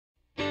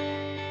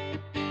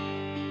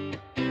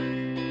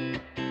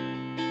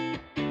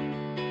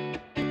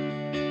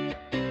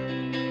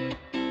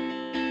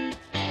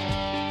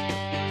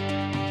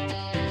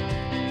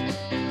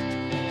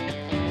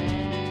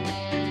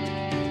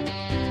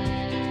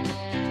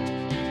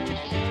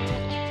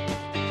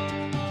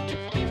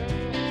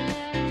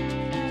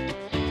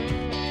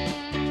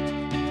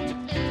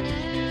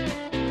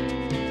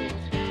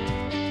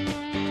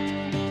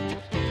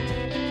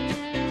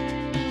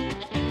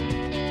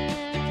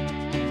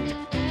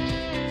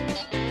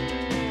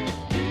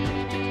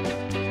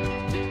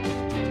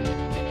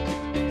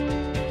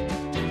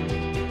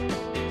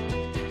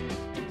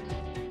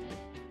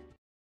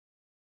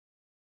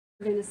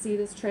We're going to see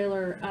this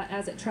trailer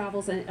as it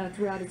travels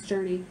throughout its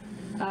journey.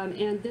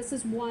 And this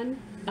is one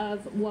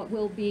of what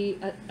will be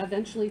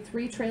eventually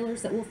 3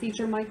 trailers that will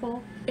feature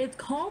Michael. It's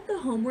called the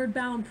Homeward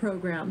Bound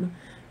program,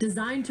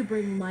 designed to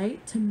bring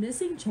light to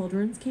missing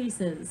children's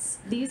cases.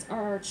 These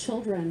are our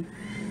children.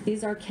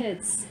 These are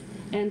kids.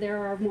 And they're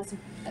our most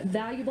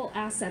valuable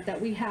asset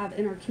that we have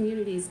in our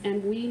communities,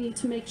 and we need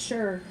to make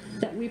sure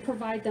that we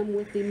provide them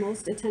with the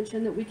most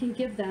attention that we can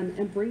give them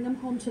and bring them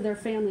home to their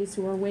families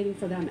who are waiting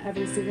for them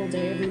every single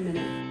day, every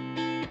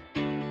minute.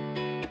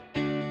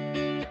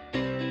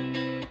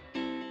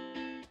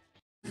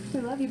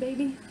 We love you,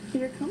 baby.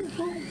 You're coming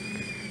home.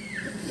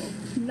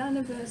 None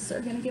of us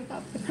are going to give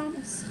up, I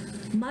promise.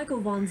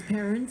 Michael Vaughan's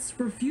parents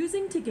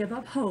refusing to give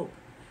up hope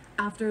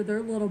after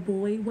their little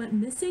boy went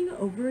missing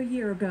over a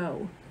year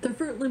ago. The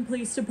Fruitland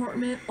Police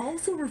Department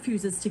also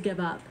refuses to give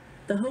up.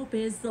 The hope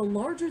is the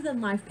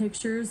larger-than-life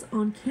pictures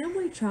on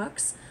Kam-Way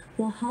trucks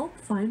will help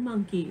find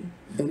Monkey.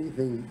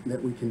 Anything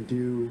that we can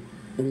do,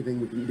 anything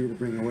we can do to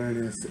bring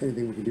awareness,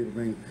 anything we can do to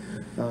bring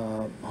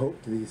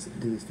hope to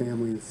these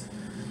families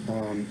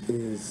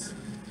is,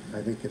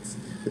 I think it's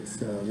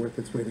worth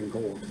its weight in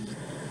gold.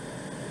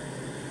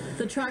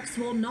 The trucks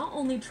will not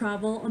only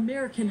travel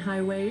American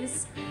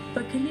highways,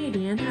 but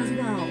Canadian as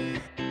well.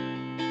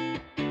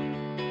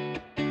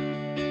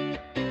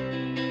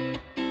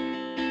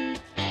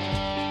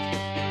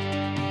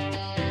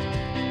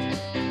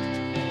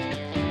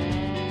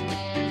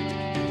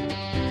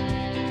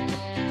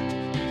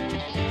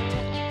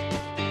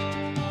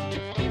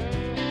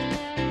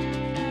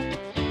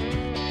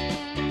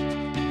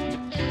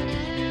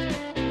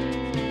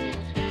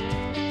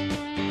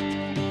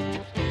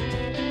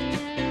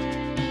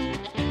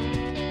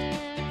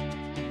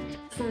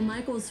 For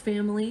Michael's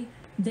family,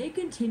 they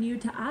continue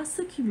to ask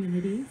the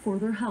community for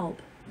their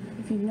help.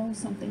 If you know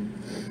something,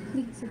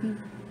 please, if you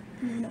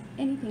know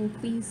anything,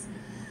 please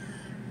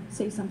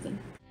say something.